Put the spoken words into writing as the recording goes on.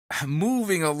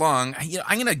moving along,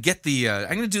 I'm gonna get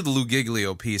I'm gonna do the Louie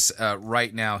Giglio piece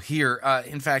right now here.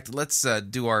 In fact, let's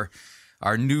do our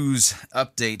news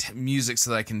update music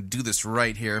so that I can do this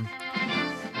right here.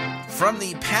 From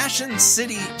the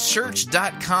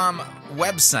PassionCityChurch.com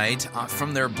website,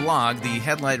 from their blog, the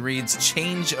headline reads,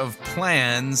 "Change of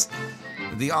Plans."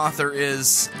 The author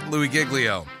is Louie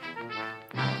Giglio.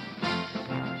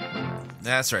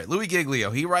 That's right, Louie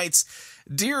Giglio. He writes,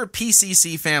 "Dear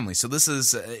PCC family," so this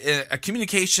is a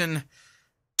communication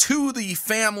to the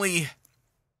family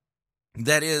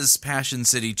that is Passion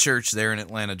City Church there in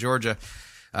Atlanta, Georgia,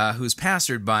 who's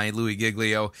pastored by Louie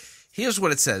Giglio. Here's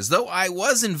what it says. "Though I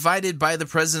was invited by the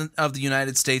President of the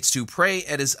United States to pray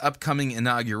at his upcoming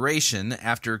inauguration,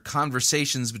 after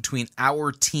conversations between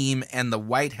our team and the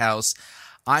White House,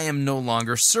 I am no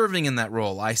longer serving in that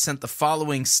role. I sent the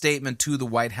following statement to the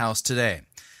White House today."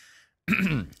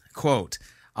 Quote,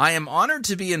 "I am honored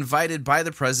to be invited by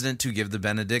the President to give the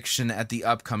benediction at the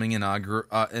upcoming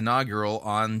inaugural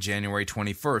on January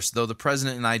 21st. Though the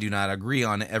President and I do not agree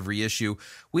on every issue,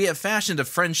 we have fashioned a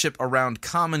friendship around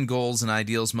common goals and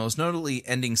ideals, most notably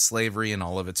ending slavery in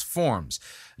all of its forms.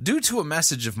 Due to a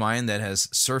message of mine that has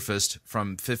surfaced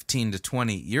from 15 to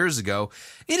 20 years ago,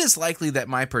 it is likely that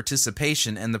my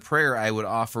participation and the prayer I would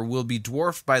offer will be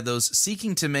dwarfed by those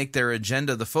seeking to make their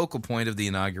agenda the focal point of the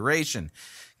inauguration.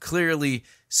 Clearly,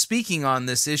 speaking on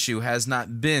this issue has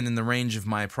not been in the range of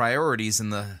my priorities in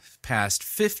the past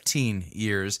 15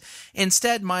 years.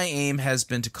 Instead, my aim has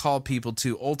been to call people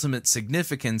to ultimate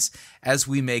significance as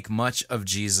we make much of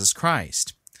Jesus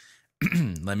Christ."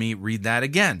 Let me read that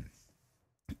again.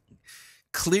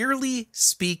 "Clearly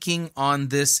speaking on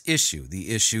this issue,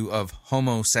 the issue of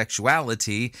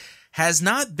homosexuality, has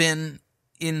not been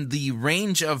in the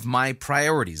range of my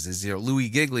priorities," as Louie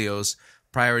Giglio's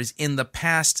priorities, "in the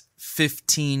past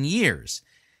 15 years.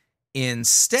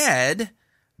 Instead,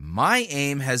 my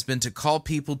aim has been to call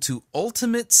people to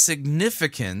ultimate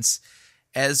significance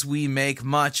as we make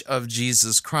much of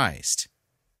Jesus Christ."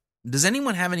 Does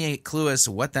anyone have any clue as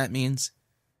to what that means?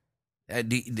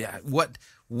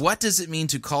 What does it mean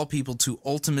to call people to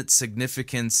ultimate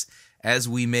significance as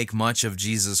we make much of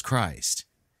Jesus Christ?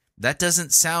 That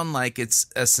doesn't sound like it's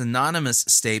a synonymous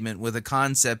statement with a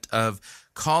concept of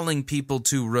calling people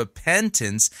to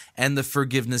repentance and the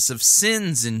forgiveness of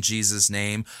sins in Jesus'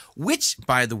 name, which,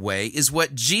 by the way, is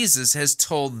what Jesus has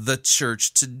told the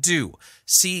church to do.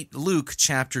 See Luke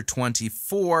chapter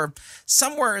 24,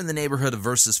 somewhere in the neighborhood of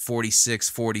verses 46,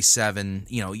 47,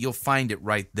 you'll find it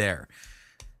right there.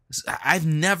 I've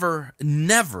never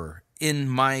in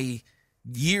my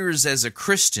years as a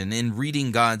Christian in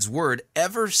reading God's word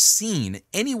ever seen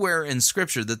anywhere in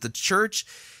Scripture that the church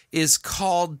is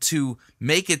called to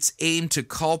make its aim to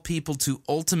call people to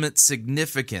ultimate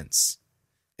significance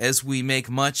as we make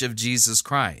much of Jesus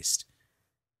Christ.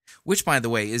 Which, by the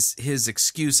way, is his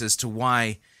excuse as to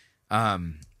why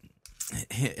there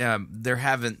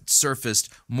haven't surfaced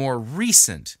more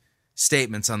recent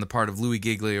statements on the part of Louie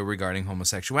Giglio regarding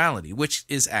homosexuality, which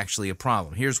is actually a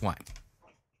problem. Here's why.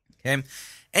 Okay?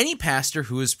 Any pastor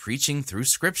who is preaching through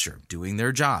Scripture, doing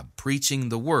their job, preaching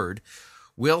the Word,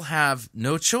 will have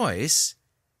no choice,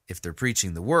 if they're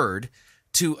preaching the Word,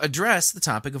 to address the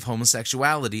topic of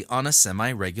homosexuality on a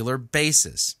semi-regular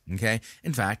basis. Okay?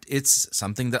 In fact, it's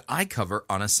something that I cover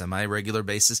on a semi-regular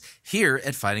basis here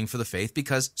at Fighting for the Faith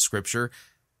because Scripture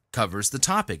covers the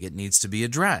topic. It needs to be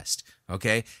addressed.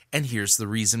 Okay? And here's the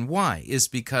reason why, is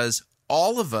because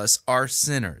all of us are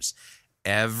sinners.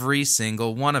 Every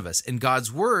single one of us. And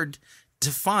God's Word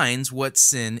defines what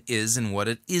sin is and what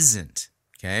it isn't.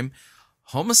 Okay?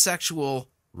 Homosexual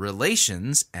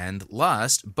relations and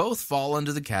lust both fall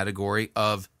under the category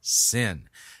of sin.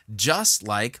 Just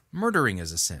like murdering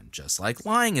is a sin. Just like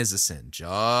lying is a sin.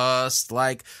 Just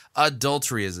like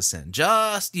adultery is a sin.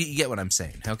 You get what I'm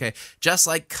saying, okay? Just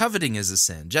like coveting is a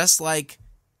sin.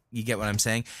 You get what I'm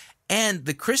saying? And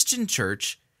the Christian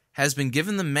church has been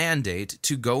given the mandate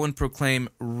to go and proclaim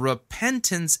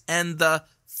repentance and the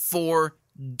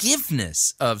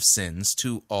forgiveness of sins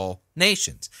to all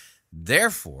nations.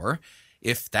 Therefore,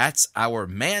 if that's our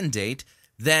mandate,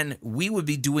 then we would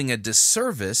be doing a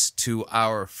disservice to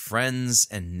our friends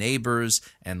and neighbors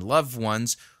and loved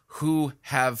ones who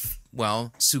have,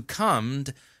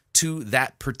 succumbed to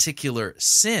that particular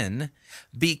sin,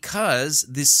 because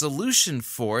the solution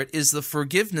for it is the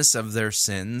forgiveness of their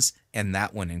sins, and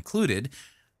that one included,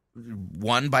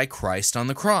 won by Christ on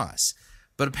the cross.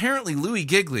 But apparently Louie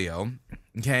Giglio,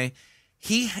 okay,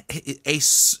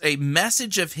 a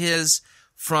message of his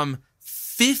from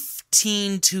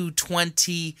 15 to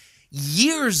 20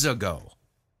 years ago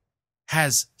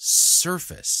has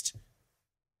surfaced.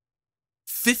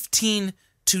 15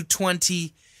 to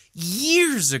 20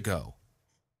 years ago.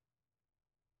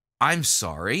 I'm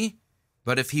sorry,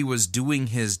 but if he was doing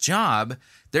his job,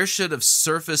 there should have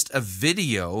surfaced a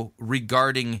video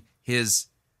regarding his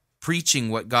preaching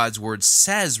what God's word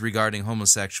says regarding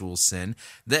homosexual sin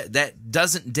that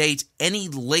doesn't date any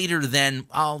later than,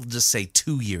 I'll just say,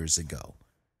 2 years ago.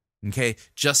 Okay,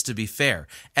 just to be fair.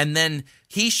 And then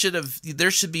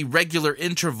there should be regular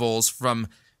intervals from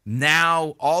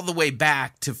now all the way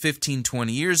back to 15,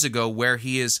 20 years ago where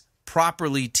he is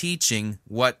properly teaching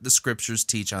what the scriptures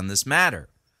teach on this matter.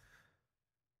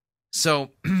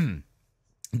 So,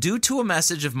 due to a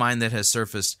message of mine that has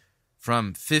surfaced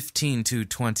from 15 to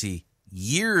 20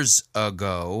 years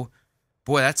ago,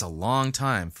 boy, that's a long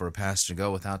time for a pastor to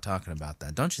go without talking about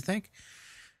that, don't you think?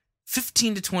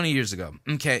 15 to 20 years ago.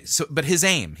 Okay, so but his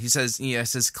aim, he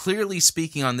says, clearly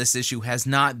speaking on this issue has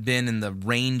not been in the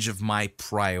range of my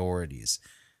priorities.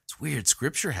 It's weird.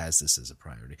 Scripture has this as a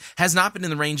priority. Has not been in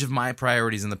the range of my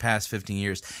priorities in the past 15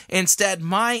 years. Instead,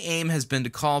 my aim has been to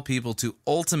call people to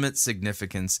ultimate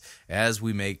significance as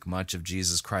we make much of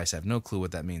Jesus Christ. I have no clue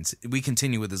what that means. We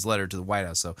continue with his letter to the White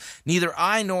House. So neither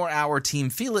I nor our team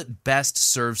feel it best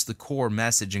serves the core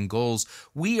message and goals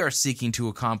we are seeking to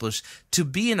accomplish to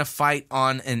be in a fight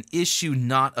on an issue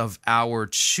not of our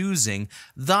choosing.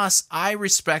 Thus, I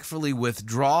respectfully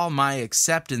withdraw my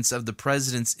acceptance of the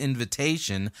president's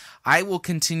invitation. I will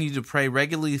continue to pray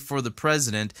regularly for the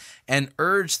president and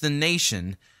urge the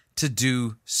nation to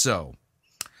do so.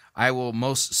 I will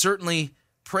most certainly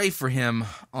pray for him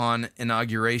on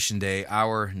Inauguration Day.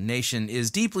 Our nation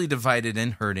is deeply divided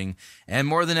and hurting, and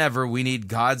more than ever, we need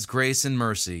God's grace and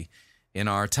mercy in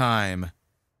our time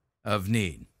of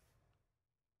need.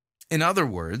 In other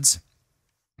words,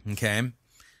 okay,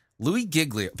 Louie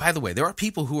Giglio, by the way, there are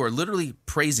people who are literally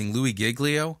praising Louie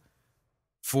Giglio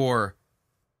for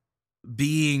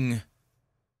being,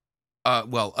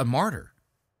 a martyr.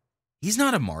 He's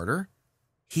not a martyr.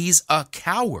 He's a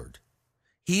coward.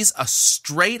 He's a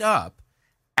straight up,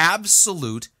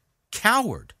 absolute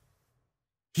coward.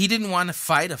 He didn't want to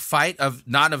fight a fight of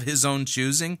not of his own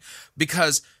choosing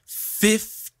because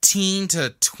 15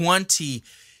 to 20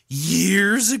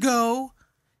 years ago,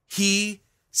 he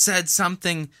said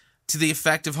something to the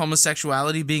effect of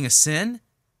homosexuality being a sin.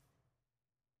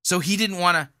 So he didn't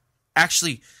want to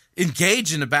actually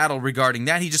engage in a battle regarding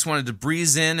that. He just wanted to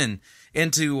breeze in and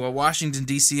into Washington,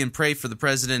 D.C. and pray for the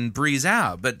president and breeze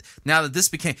out. But now that this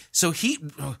became... So he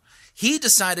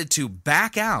decided to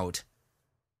back out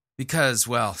because,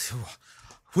 well,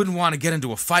 wouldn't want to get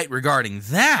into a fight regarding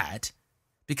that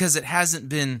because it hasn't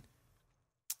been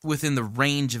within the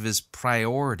range of his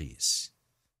priorities.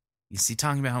 You see,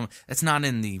 talking about that's not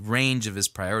in the range of his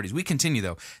priorities. We continue,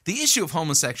 though. The issue of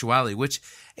homosexuality, which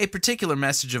a particular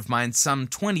message of mine some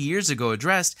 20 years ago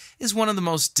addressed, is one of the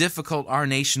most difficult our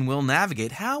nation will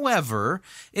navigate. However,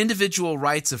 individual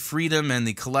rights of freedom and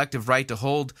the collective right to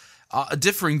hold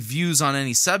differing views on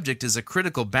any subject is a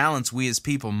critical balance we as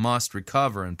people must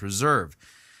recover and preserve.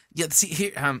 Yeah,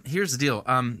 see, here's the deal.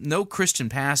 No Christian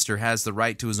pastor has the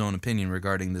right to his own opinion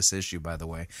regarding this issue, by the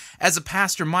way. As a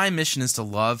pastor, my mission is to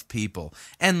love people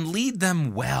and lead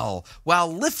them well while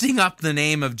lifting up the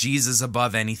name of Jesus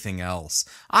above anything else.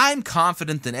 I'm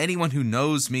confident that anyone who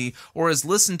knows me or has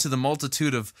listened to the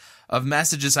multitude of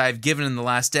messages I have given in the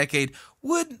last decade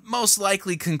would most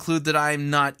likely conclude that I am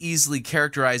not easily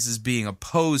characterized as being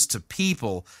opposed to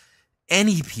people,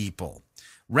 any people.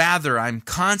 Rather, I'm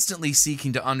constantly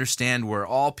seeking to understand where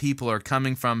all people are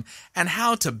coming from and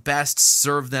how to best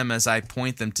serve them as I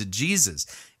point them to Jesus.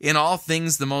 In all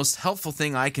things, the most helpful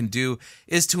thing I can do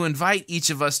is to invite each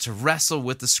of us to wrestle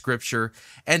with the Scripture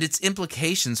and its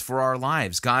implications for our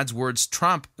lives. God's word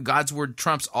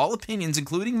trumps all opinions,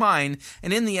 including mine,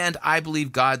 and in the end, I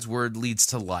believe God's word leads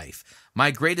to life.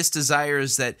 My greatest desire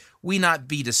is that we not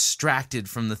be distracted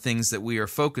from the things that we are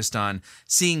focused on,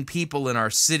 seeing people in our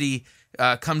city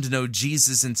come to know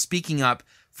Jesus and speaking up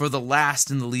for the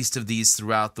last and the least of these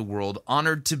throughout the world.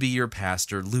 Honored to be your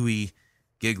pastor, Louie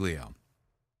Giglio.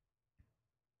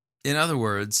 In other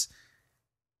words,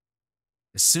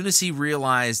 as soon as he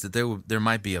realized that there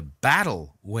might be a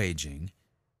battle waging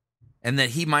and that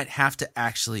he might have to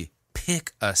actually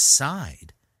pick a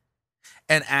side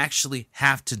and actually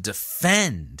have to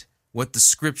defend what the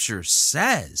Scripture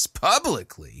says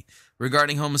publicly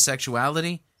regarding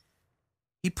homosexuality,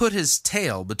 he put his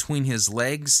tail between his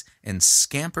legs and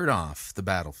scampered off the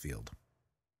battlefield.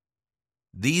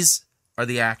 These are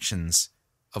the actions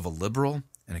of a liberal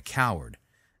and a coward,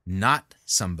 not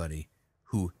somebody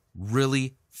who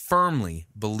really firmly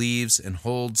believes and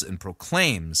holds and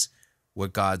proclaims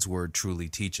what God's word truly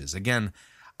teaches. Again,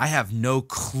 I have no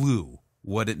clue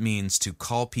what it means to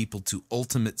call people to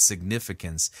ultimate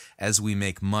significance as we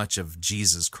make much of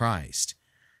Jesus Christ.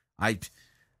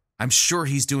 I'm sure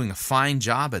he's doing a fine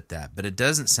job at that, but it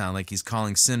doesn't sound like he's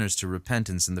calling sinners to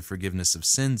repentance and the forgiveness of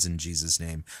sins in Jesus'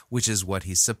 name, which is what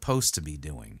he's supposed to be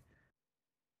doing.